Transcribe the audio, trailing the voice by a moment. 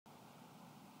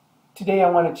Today I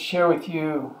wanted to share with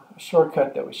you a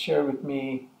shortcut that was shared with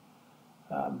me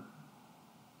um,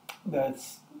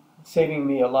 that's saving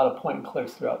me a lot of point and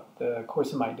clicks throughout the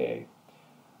course of my day.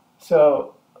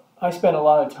 So I spend a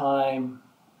lot of time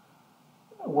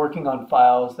working on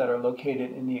files that are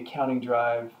located in the accounting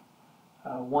drive,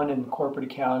 one in corporate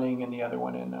accounting and the other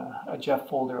one in a Jeff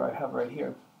folder I have right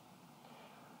here.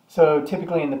 So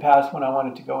typically in the past, when I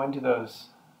wanted to go into those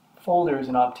folders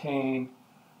and obtain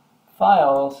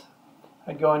files,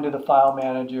 I'd go into the file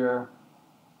manager,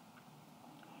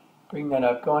 bring that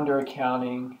up, go under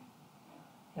accounting,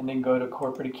 and then go to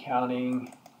corporate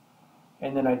accounting,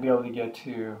 and then I'd be able to get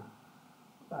to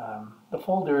the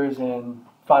folders and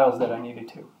files that I needed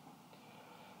to.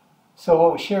 So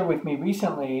what was shared with me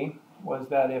recently was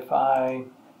that if I,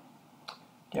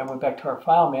 again, went back to our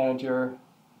file manager,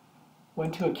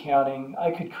 went to accounting,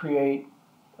 I could create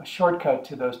a shortcut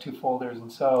to those two folders.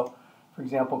 And so, for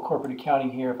example, corporate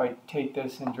accounting here, if I take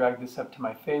this and drag this up to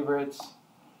my favorites,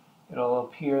 it'll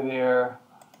appear there.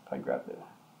 If I grab the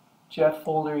Jeff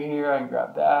folder here, I can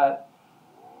grab that,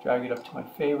 drag it up to my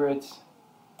favorites.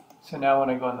 So now when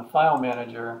I go in the file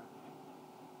manager,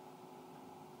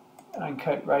 I can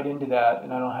cut right into that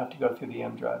and I don't have to go through the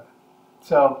M drive.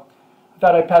 So I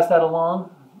thought I'd pass that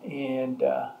along, and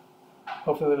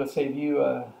hopefully it'll save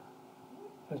you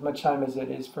as much time as it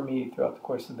is for me throughout the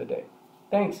course of the day.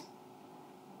 Thanks.